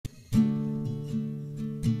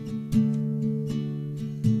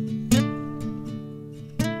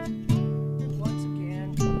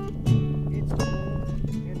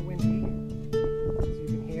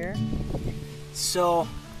so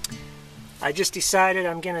I just decided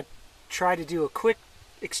I'm gonna try to do a quick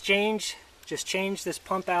exchange, just change this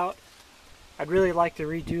pump out. I'd really like to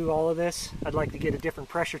redo all of this. I'd like to get a different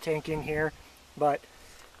pressure tank in here, but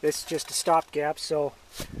this is just a stopgap, so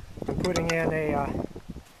I'm putting in a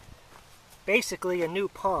basically a new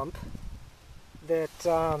pump that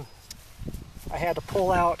I had to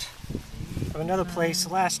pull out of another place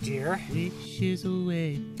last year. Wishes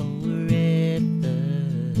away forever.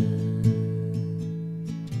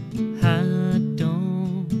 I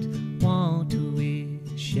don't want to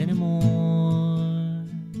wish anymore.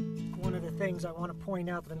 One of the things I want to point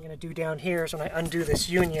out that I'm going to do down here is when I undo this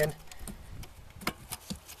union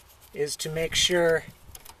is to make sure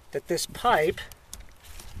that this pipe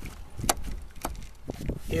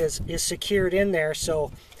is secured in there,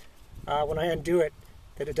 so when I undo it,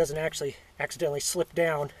 that it doesn't actually accidentally slip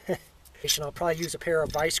down. I'll probably use a pair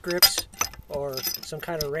of vice grips or some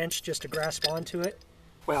kind of wrench just to grasp onto it.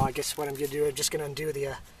 Well, I guess what I'm going to do, I'm just going to undo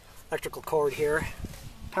the electrical cord here.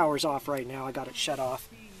 Power's off right now, I got it shut off.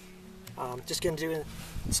 Just going to do,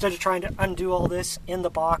 instead of trying to undo all this in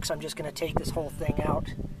the box, I'm just going to take this whole thing out.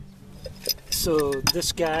 So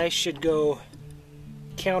this guy should go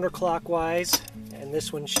counterclockwise, and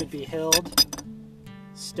this one should be held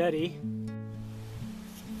steady.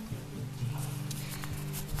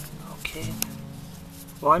 Okay.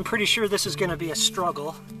 Well, I'm pretty sure this is going to be a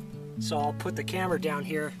struggle, so I'll put the camera down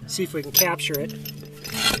here, see if we can capture it.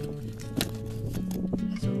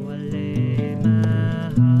 So I lay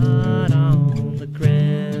my heart on the ground.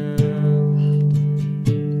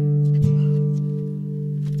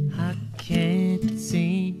 I can't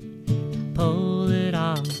seem to pull it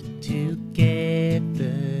all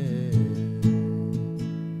together.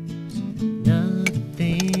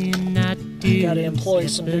 Nothing I do. Got to employ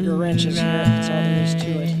some bigger wrenches here. That's all there is to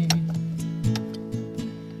it.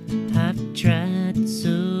 I've tried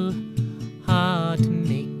so hard to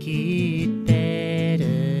make it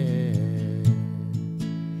better,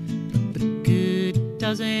 but the good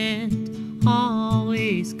doesn't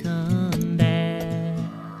always come back.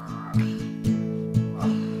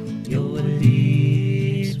 Your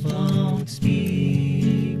lips won't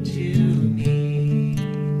speak to me.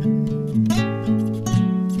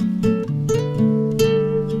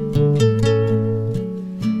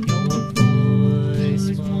 Your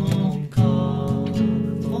voice won't call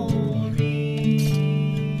for me.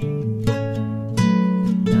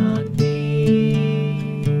 Not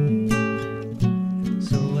me.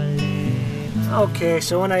 So I lay my Okay,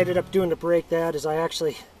 so what I ended up doing to break that is I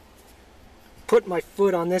actually put my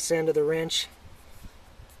foot on this end of the wrench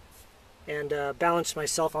and balanced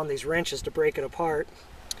myself on these wrenches to break it apart.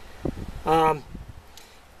 Now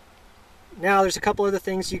there's a couple other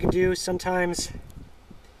things you can do. Sometimes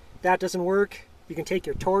that doesn't work. You can take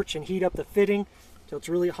your torch and heat up the fitting till it's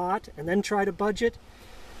really hot and then try to budge it.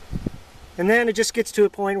 And then it just gets to a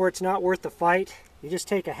point where it's not worth the fight. You just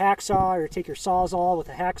take a hacksaw or take your Sawzall with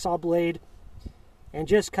a hacksaw blade and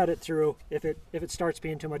just cut it through if it starts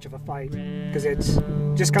being too much of a fight, because it's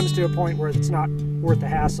just comes to a point where it's not worth the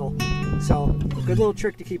hassle. So a good little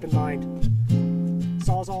trick to keep in mind: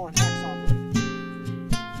 Sawzall and hacksaw blade.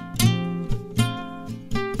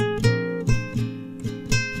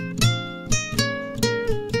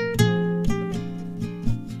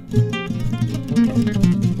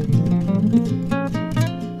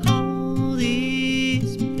 all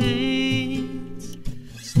these pains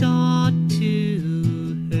start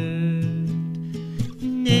to hurt,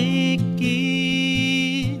 naked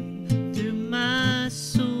through my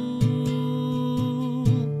soul,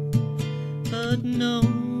 but no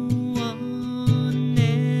one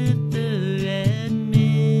ever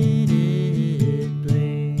admitted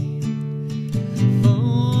blame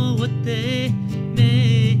for what they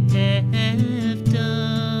may have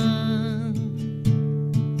done.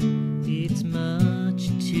 It's much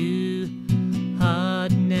too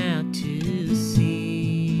hard now to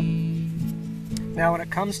see. Now when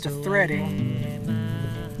it comes to threading,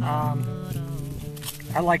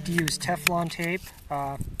 I like to use Teflon tape.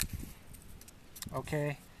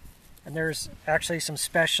 Okay, and there's actually some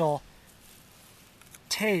special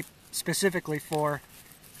tape specifically for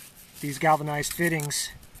these galvanized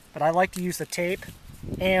fittings, but I like to use the tape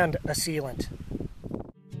and a sealant.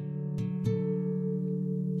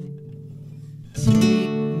 Take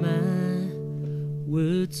my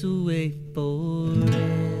words away forever.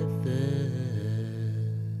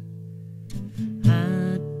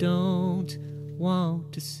 I don't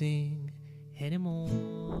want to sing anymore.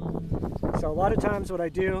 So a lot of times what I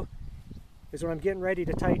do is when I'm getting ready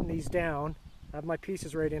to tighten these down, I have my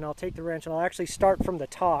pieces ready and I'll take the wrench and I'll actually start from the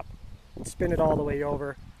top and spin it all the way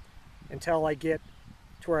over. until I get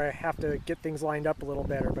to where I have to get things lined up a little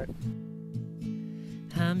better. But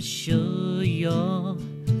I'm sure your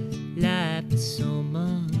life is so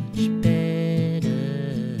much better.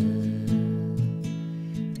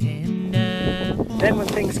 And then when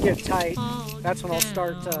things get tight, that's when I'll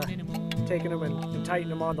start taking them and tightening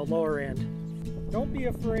them on the lower end. Don't be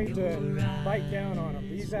afraid to bite down on them.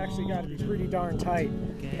 These actually got to be pretty darn tight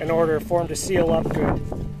in order for them to seal up good.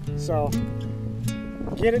 So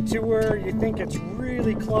get it to where you think it's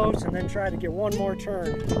really close, and then try to get one more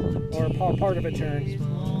turn, or part of a turn.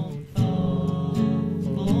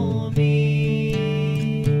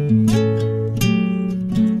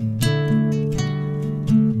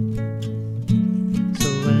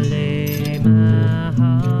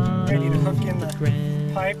 Ready to hook in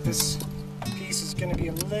the pipe. This piece is going to be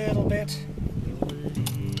a little bit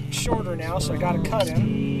shorter now, so I got to cut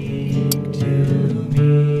him.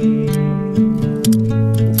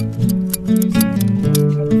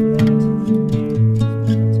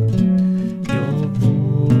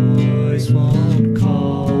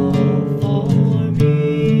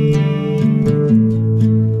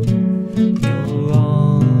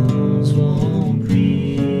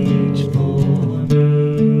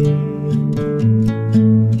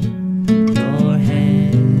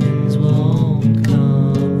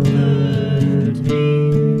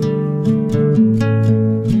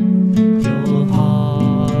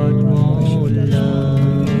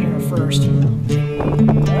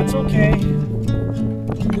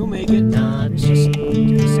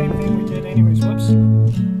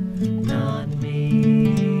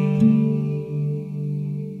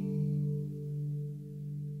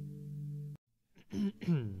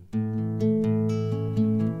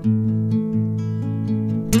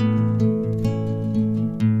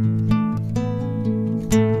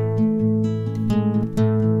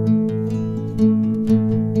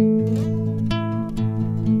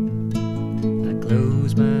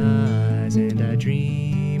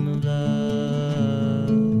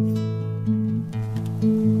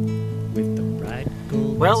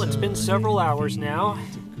 Well, it's been several hours now,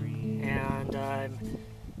 and I'm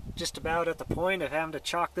just about at the point of having to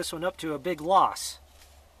chalk this one up to a big loss.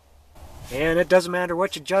 And it doesn't matter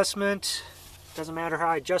which adjustment, doesn't matter how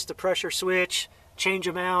I adjust the pressure switch, change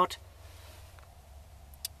them out.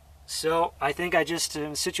 So I think I just,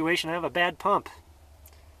 in a situation, I have a bad pump.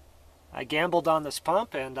 I gambled on this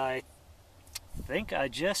pump, and I think I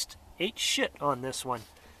just ate shit on this one.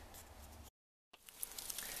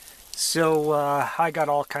 So I got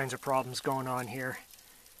all kinds of problems going on here.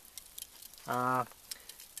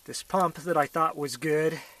 This pump that I thought was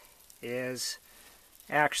good is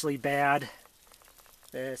actually bad.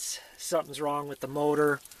 Something's wrong with the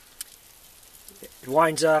motor. It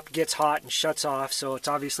winds up, gets hot, and shuts off, so it's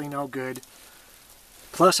obviously no good.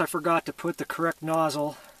 Plus I forgot to put the correct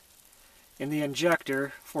nozzle in the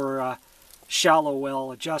injector for shallow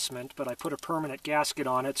well adjustment, but I put a permanent gasket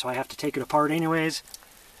on it, so I have to take it apart anyways.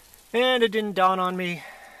 And it didn't dawn on me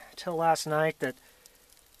till last night that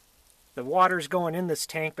the water's going in this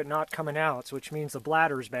tank but not coming out, which means the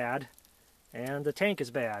bladder's bad and the tank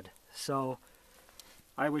is bad. So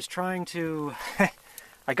I was trying to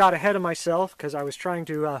I got ahead of myself because I was trying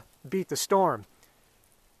to beat the storm.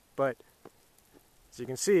 But as you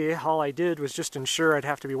can see, all I did was just ensure I'd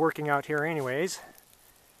have to be working out here anyways.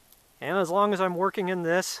 And as long as I'm working in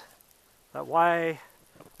this, that why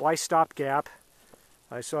stopgap?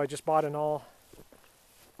 So I just bought an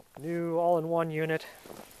new all-in-one unit,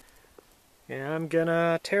 and I'm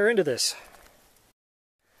gonna tear into this.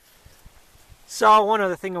 So one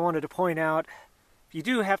other thing I wanted to point out, if you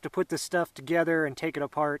do have to put this stuff together and take it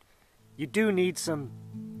apart, you do need some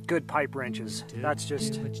good pipe wrenches. That's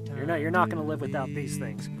just, you're not gonna live without these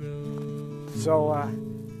things. So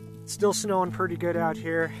it's still snowing pretty good out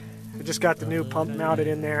here. I just got the new pump mounted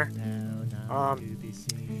in there.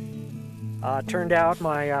 Turned out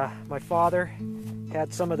my father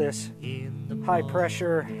had some of this high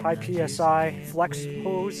pressure, high PSI flex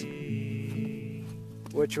hose,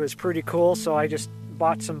 which was pretty cool, so I just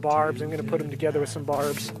bought some barbs. I'm going to put them together with some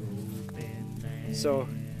barbs. So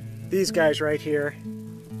these guys right here,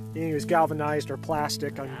 you can use galvanized or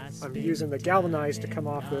plastic. I'm using the galvanized to come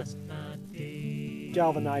off the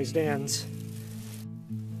galvanized ends.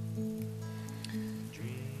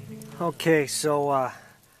 Okay, so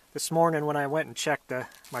this morning when I went and checked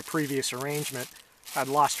my previous arrangement, I'd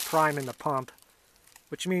lost prime in the pump,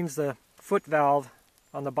 which means the foot valve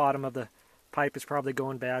on the bottom of the pipe is probably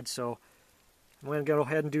going bad, so I'm going to go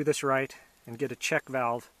ahead and do this right and get a check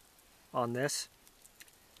valve on this.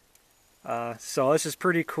 So this is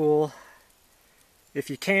pretty cool. If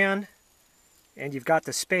you can, and you've got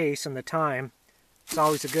the space and the time, it's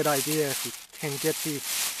always a good idea if you can get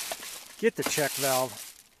the check valve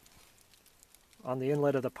on the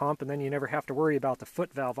inlet of the pump, and then you never have to worry about the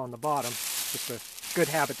foot valve on the bottom. Just a good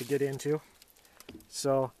habit to get into.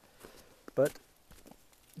 So, but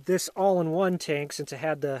this all-in-one tank, since it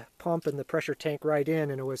had the pump and the pressure tank right in,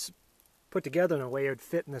 and it was put together in a way it would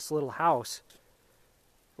fit in this little house,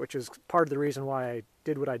 which is part of the reason why I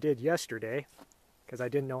did what I did yesterday, because I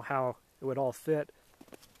didn't know how it would all fit.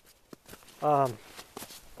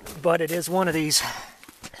 But it is one of these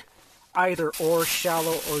either or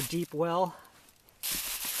shallow or deep well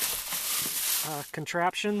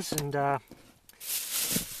contraptions, and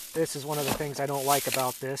this is one of the things I don't like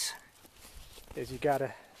about this, is you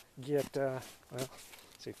gotta get, well, let's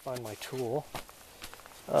see, find my tool.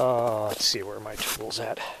 Let's see where my tool's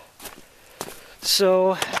at.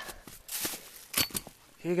 So,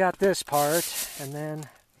 you got this part, and then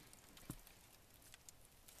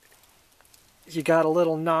you got a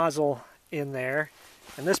little nozzle in there.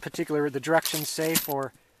 And this particular, the directions say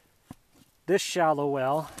for this shallow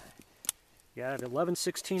well, you got an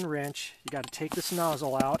 11/16 wrench, you got to take this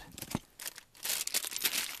nozzle out,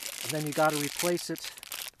 and then you got to replace it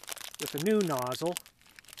with a new nozzle.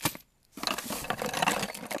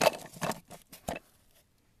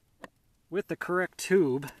 With the correct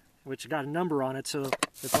tube, which got a number on it, so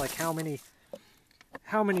it's like how many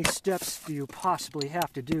steps do you possibly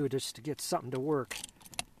have to do just to get something to work.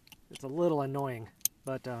 It's a little annoying,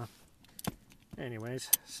 but anyways,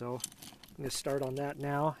 so I'm going to start on that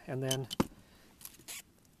now, and then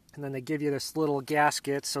they give you this little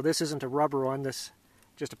gasket. So this isn't a rubber one, this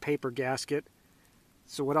just a paper gasket.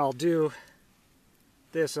 So what I'll do,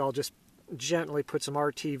 I'll just gently put some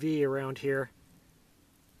RTV around here,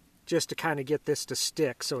 just to kind of get this to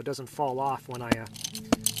stick so it doesn't fall off when I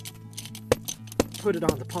put it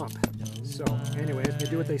on the pump. So anyways, you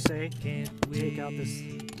do what they say, take out this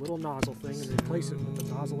little nozzle thing and replace it with the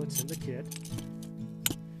nozzle that's in the kit.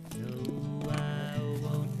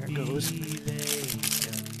 There it goes.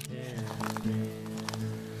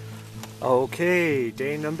 Okay,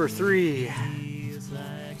 day number 3.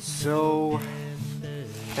 So,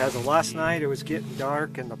 as of last night, it was getting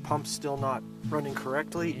dark and the pump's still not running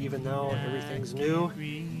correctly, even though everything's new.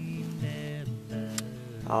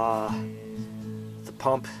 The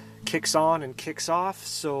pump kicks on and kicks off,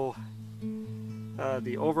 so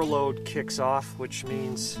the overload kicks off, which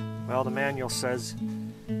means, well, the manual says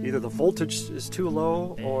either the voltage is too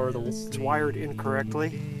low or it's wired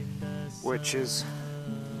incorrectly, which is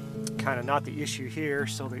kind of not the issue here.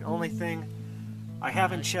 So the only thing I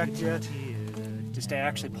haven't checked yet is to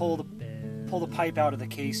actually pull the pipe out of the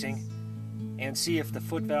casing and see if the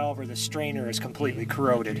foot valve or the strainer is completely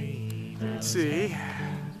corroded. Let's see.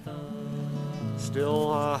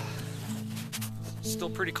 Still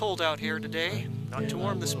pretty cold out here today. Not too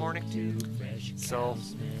warm this morning. So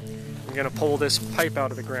I'm gonna pull this pipe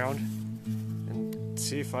out of the ground and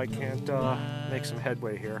see if I can't make some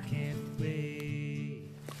headway here.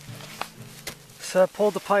 So I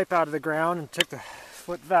pulled the pipe out of the ground and took the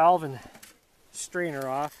foot valve and strainer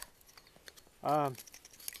off.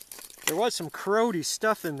 There was some corrody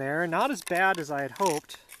stuff in there, not as bad as I had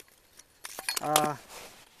hoped.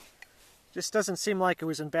 Just doesn't seem like it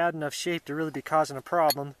was in bad enough shape to really be causing a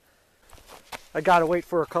problem. I gotta wait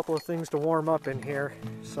for a couple of things to warm up in here,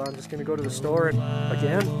 so I'm just gonna go to the store and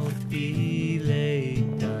again.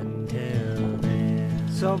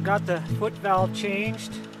 So got the foot valve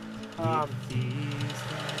changed,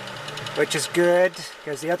 which is good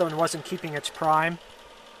because the other one wasn't keeping its prime.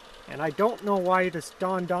 And I don't know why it just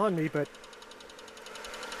dawned on me, but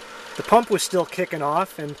the pump was still kicking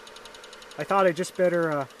off, and I thought I just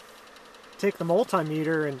better take the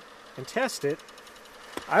multimeter and test it.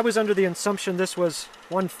 I was under the assumption this was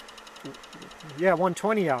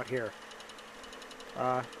 120 out here.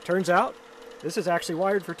 Turns out this is actually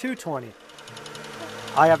wired for 220.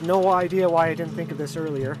 I have no idea why I didn't think of this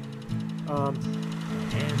earlier.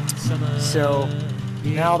 So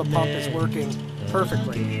now the pump is working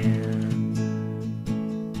perfectly.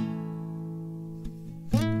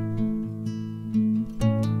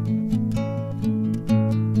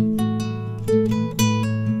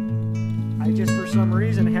 I just for some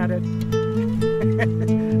reason had it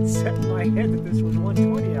set in my head that this was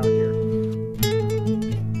 120 out here.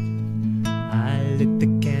 I lit the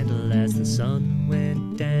candle as the sun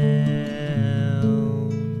went down.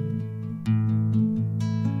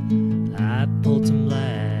 I pulled some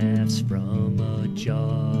laughs from a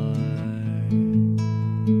jar.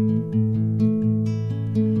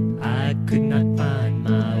 I could not find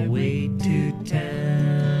my way to town.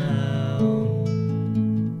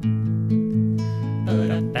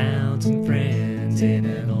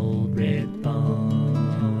 red barn.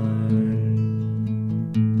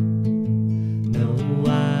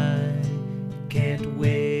 No, I can't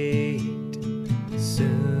wait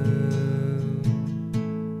soon.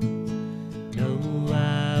 No,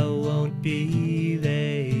 I won't be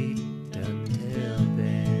late until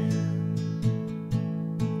then.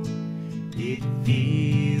 It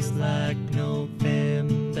feels like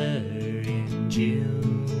November in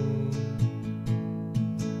June,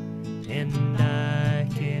 and I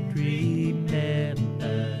can't remember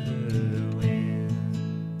when.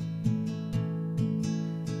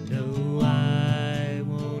 No, I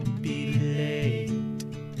won't be late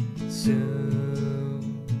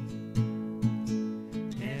soon.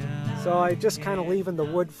 So I just kind of leaving the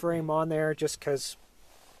wood frame on there just because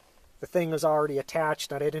the thing was already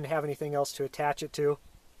attached and I didn't have anything else to attach it to.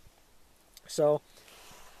 So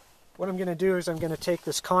what I'm going to do is I'm going to take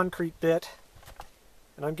this concrete bit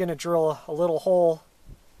and I'm going to drill a little hole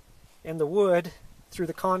in the wood through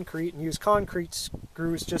the concrete and use concrete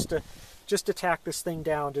screws just to tack this thing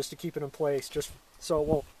down, just to keep it in place, just so it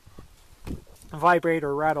won't vibrate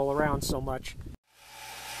or rattle around so much.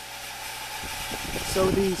 So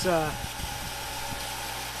these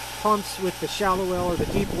pumps with the shallow well or the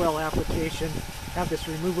deep well application have this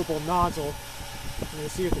removable nozzle. And you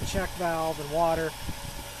see with the check valve and water,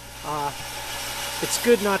 it's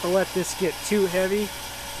good not to let this get too heavy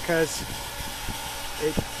because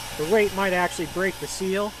the weight might actually break the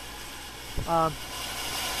seal.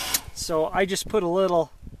 So I just put a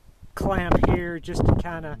little clamp here just to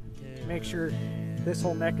kind of make sure this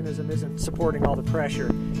whole mechanism isn't supporting all the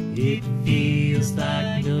pressure. It feels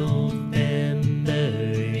like November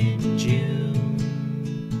in June,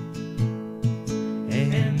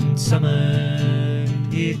 and summer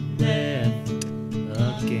it left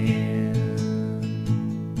again.